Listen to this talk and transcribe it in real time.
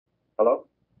Hello?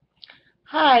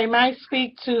 Hi, may I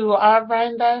speak to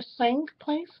Arvinder Singh,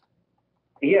 please?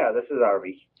 Yeah, this is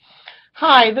Arvi.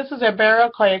 Hi, this is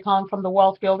ebere calling from the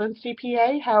Wealth Building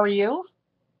CPA. How are you?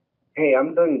 Hey,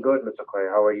 I'm doing good, Mr. Koy.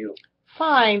 How are you?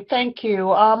 Fine, thank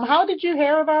you. How did you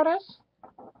hear about us?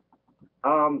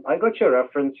 I got your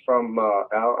reference from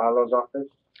Alo's office.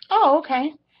 Oh,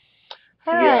 okay.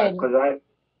 All Yeah, right.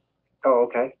 oh,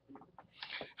 okay.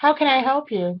 How can I help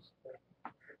you?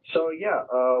 So yeah,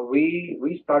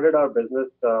 we started our business,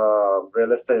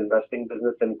 real estate investing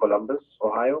business in Columbus,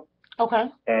 Ohio, Okay.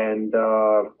 and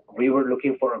we were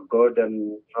looking for a good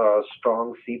and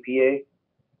strong CPA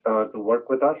to work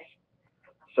with us.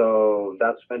 So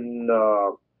that's when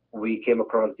we came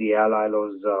across the Al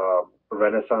Ilo's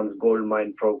Renaissance Gold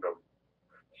Mine program.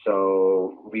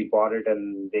 So we bought it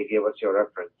and they gave us your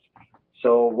reference.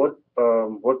 So what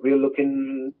we're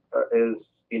looking is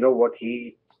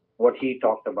what he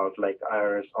talked about, like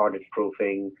IRS audit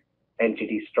proofing,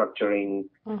 entity structuring,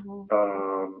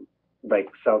 Hmm. like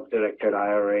self-directed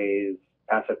IRAs,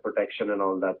 asset protection, and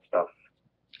all that stuff.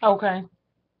 Okay.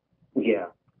 Yeah.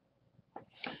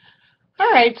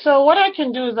 All right. So what I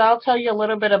can do is I'll tell you a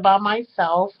little bit about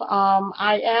myself.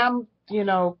 I am,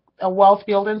 a wealth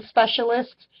building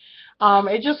specialist.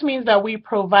 It just means that we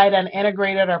provide an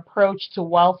integrated approach to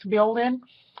wealth building.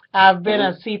 I've been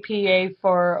Hmm. a CPA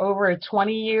for over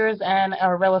 20 years and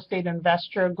a real estate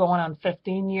investor going on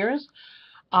 15 years.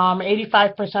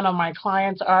 85% of my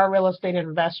clients are real estate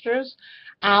investors.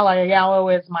 Al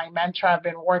Ayalo is my mentor. I've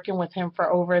been working with him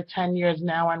for over 10 years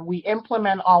now, and we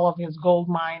implement all of his gold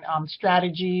mine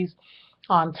strategies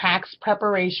on tax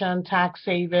preparation, tax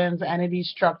savings, entity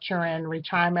structure, and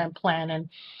retirement planning.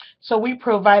 So we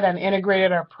provide an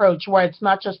integrated approach where it's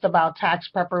not just about tax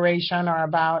preparation or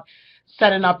about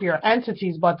setting up your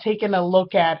entities, but taking a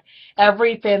look at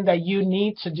everything that you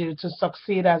need to do to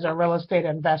succeed as a real estate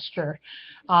investor.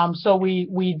 So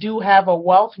we do have a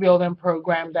wealth building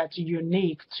program that's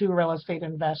unique to real estate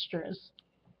investors.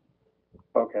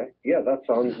 Okay. Yeah, that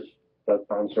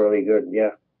sounds really good. Yeah.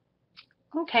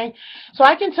 Okay, so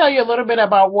I can tell you a little bit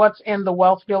about what's in the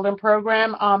wealth building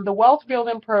program. The wealth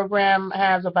building program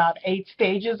has about 8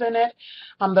 stages in it.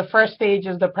 The first stage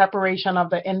is the preparation of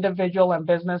the individual and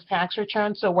business tax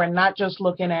returns. So we're not just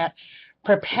looking at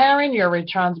preparing your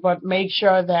returns, but make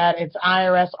sure that it's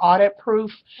IRS audit proof,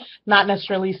 not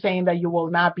necessarily saying that you will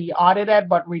not be audited,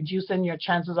 but reducing your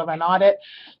chances of an audit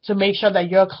to make sure that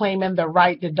you're claiming the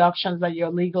right deductions that you're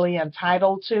legally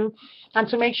entitled to, and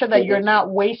to make sure that you're Hmm.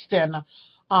 not wasting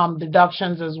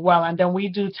deductions as well. And then we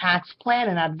do tax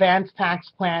planning, advanced tax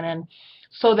planning,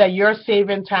 so that you're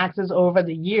saving taxes over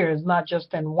the years, not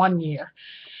just in one year.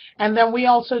 And then we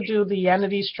also do the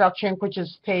entity structuring, which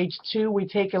is stage two. We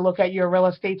take a look at your real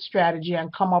estate strategy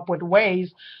and come up with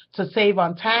ways to save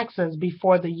on taxes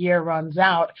before the year runs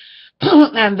out.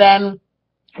 And then,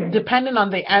 depending on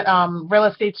the real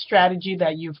estate strategy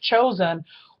that you've chosen,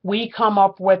 we come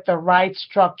up with the right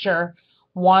structure,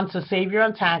 one, to save you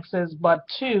on taxes, but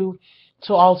two,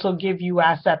 to also give you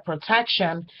asset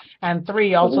protection, and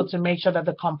three, also Hmm. to make sure that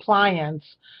the compliance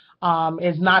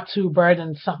is not too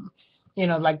burdensome.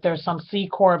 Like there's some C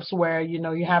corps where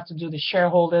you have to do the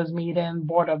shareholders meeting,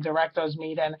 board of directors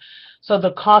meeting. So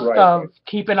the cost Right. of Right.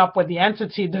 keeping up with the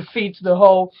entity defeats the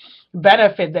whole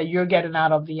benefit that you're getting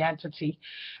out of the entity.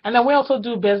 And then we also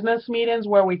do business meetings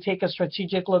where we take a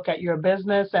strategic look at your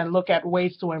business and look at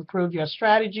ways to improve your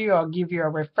strategy or give you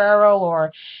a referral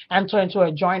or enter into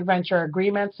a joint venture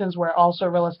agreement, since we're also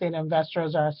real estate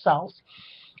investors ourselves.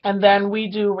 And then we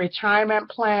do retirement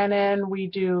planning, we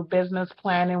do business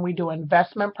planning, we do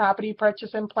investment property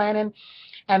purchase and planning.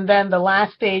 And then the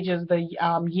last stage is the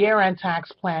year-end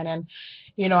tax planning.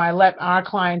 I let our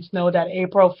clients know that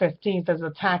April 15th is a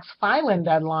tax filing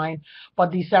deadline, but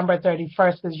December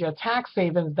 31st is your tax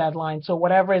savings deadline. So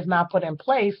whatever is not put in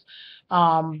place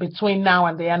between now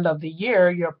and the end of the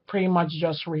year, you're pretty much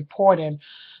just reporting.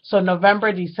 So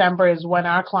November, December is when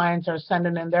our clients are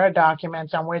sending in their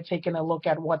documents, and we're taking a look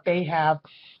at what they have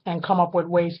and come up with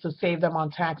ways to save them on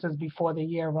taxes before the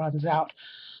year runs out.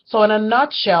 So in a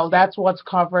nutshell, that's what's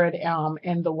covered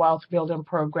in the wealth building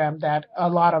program that a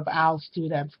lot of our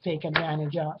students take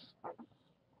advantage of.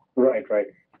 Right. Right.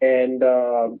 And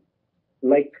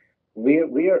like we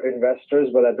are investors,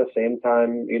 but at the same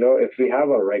time, if we have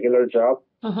a regular job,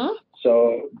 Hmm.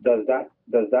 so does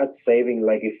that saving,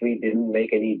 like if we didn't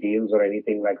make any deals or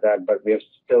anything like that, but we're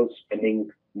still spending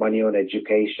money on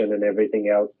education and everything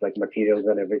else, like materials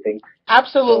and everything.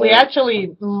 Absolutely. So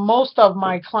Actually, most of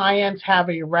my clients have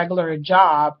a regular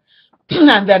job.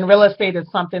 And then real estate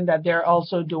is something that they're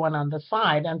also doing on the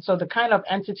side. And so the kind of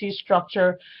entity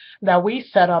structure that we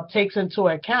set up takes into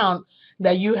account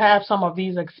that you have some of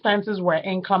these expenses where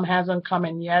income hasn't come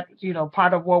in yet.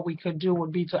 Part of what we could do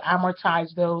would be to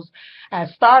amortize those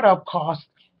as startup costs,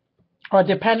 or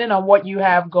depending on what you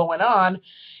have going on.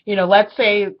 Let's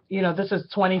say, this is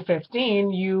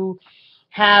 2015, you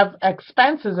have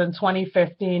expenses in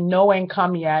 2015, no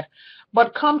income yet,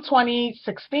 but come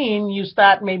 2016, you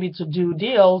start maybe to do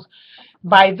deals.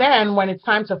 By then, when it's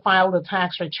time to file the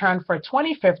tax return for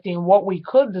 2015, what we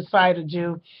could decide to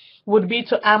do would be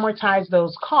to amortize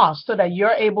those costs so that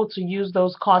you're able to use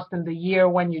those costs in the year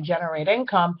when you generate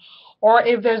income. Or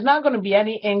if there's not going to be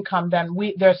any income, then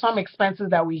there's some expenses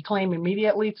that we claim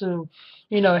immediately to,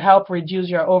 help reduce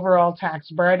your overall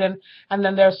tax burden. And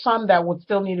then there's some that would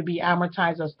still need to be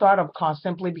amortized as startup costs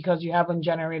simply because you haven't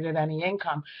generated any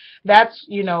income. That's,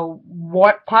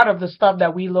 what part of the stuff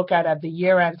that we look at the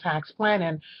year-end tax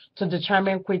planning to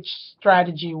determine which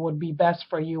strategy would be best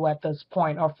for you at this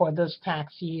point or for this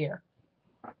tax year.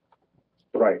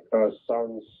 Right.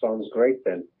 Sounds great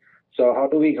then. So how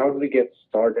do we get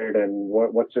started, and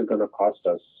what's it gonna cost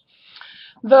us?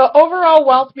 The overall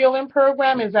wealth building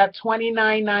program is at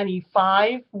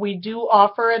 $29.95. We do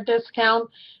offer a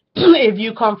discount if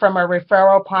you come from a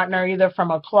referral partner, either from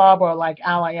a club or like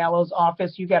Alayelo's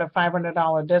office, you get a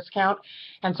 $500 discount.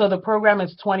 And so the program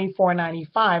is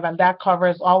 $24.95, and that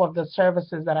covers all of the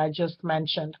services that I just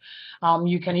mentioned.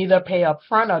 You can either pay up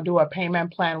front or do a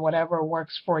payment plan, whatever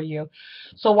works for you.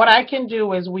 So what I can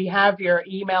do is we have your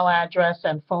email address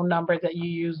and phone number that you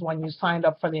used when you signed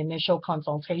up for the initial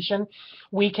consultation.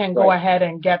 We can go Right. ahead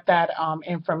and get that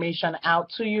information out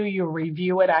to you. You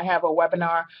review it. I have a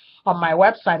webinar on my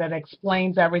website that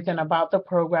explains everything about the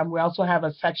program. We also have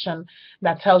a section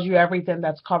that tells you everything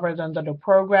that's covered under the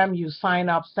program. You sign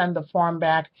up, send the form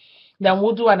back, then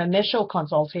we'll do an initial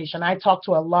consultation. I talk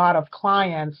to a lot of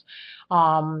clients,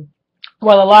 a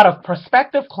lot of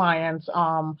prospective clients,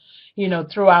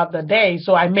 throughout the day.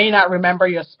 So I may not remember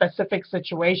your specific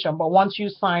situation, but once you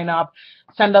sign up,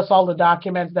 send us all the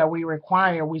documents that we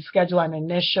require. We schedule an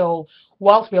initial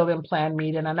wealth building plan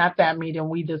meeting, and at that meeting,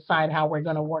 we decide how we're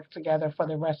going to work together for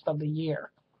the rest of the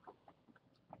year.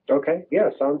 Okay.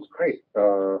 Yeah. Sounds great.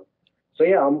 So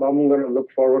yeah, I'm gonna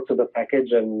look forward to the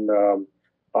package, and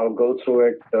I'll go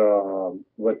through it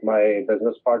with my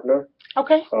business partner.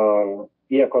 Okay.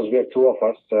 Yeah, because we have two of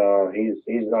us.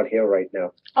 He's not here right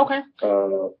now. Okay.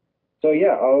 So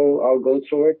yeah, I'll go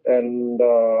through it, and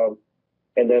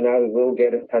then I will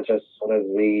get in touch as soon as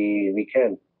we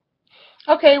can.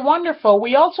 Okay, wonderful.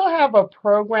 We also have a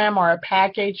program or a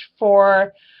package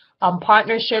for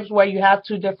partnerships where you have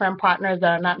two different partners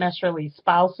that are not necessarily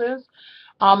spouses.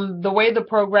 The way the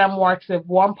program works, if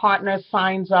one partner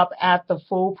signs up at the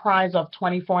full price of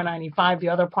 $24.95, the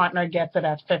other partner gets it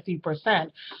at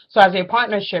 50%. So as a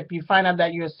partnership, you find out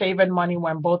that you're saving money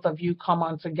when both of you come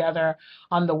on together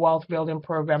on the wealth building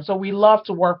program. So we love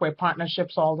to work with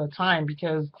partnerships all the time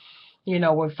because, we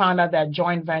found out that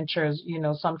joint ventures,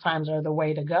 sometimes are the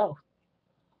way to go.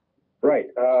 Right.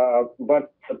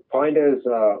 But the point is,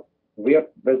 we are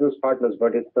business partners,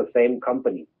 but it's the same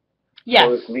company. Yes,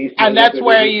 So if we and say that that's we're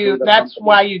where going through the that's company,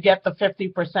 why you get the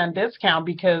 50% discount,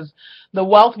 because the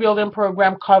wealth building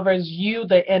program covers you,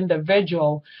 the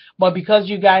individual, but because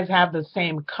you guys have the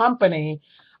same company,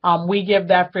 we give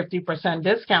that 50%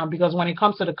 discount because when it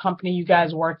comes to the company, you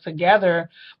guys work together,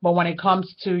 but when it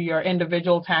comes to your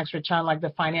individual tax return, like the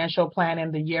financial plan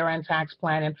and the year-end tax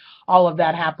plan, and all of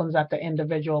that happens at the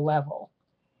individual level.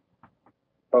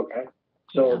 okay.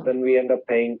 So Yeah. then we end up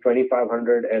paying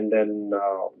 2,500 and then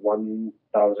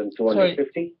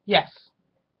 1,250. Yes.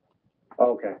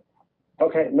 Okay.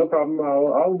 Okay, no problem.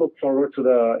 I'll look forward to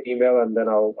the email, and then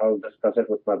I'll discuss it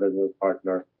with my business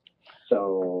partner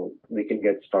so we can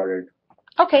get started.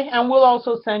 Okay, and we'll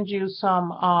also send you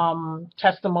some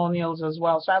testimonials as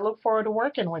well. So I look forward to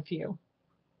working with you.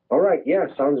 All right. Yeah,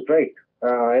 sounds great.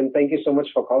 And thank you so much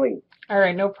for calling. All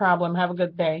right, no problem. Have a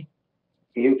good day.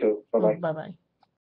 You too. Bye bye. Bye bye.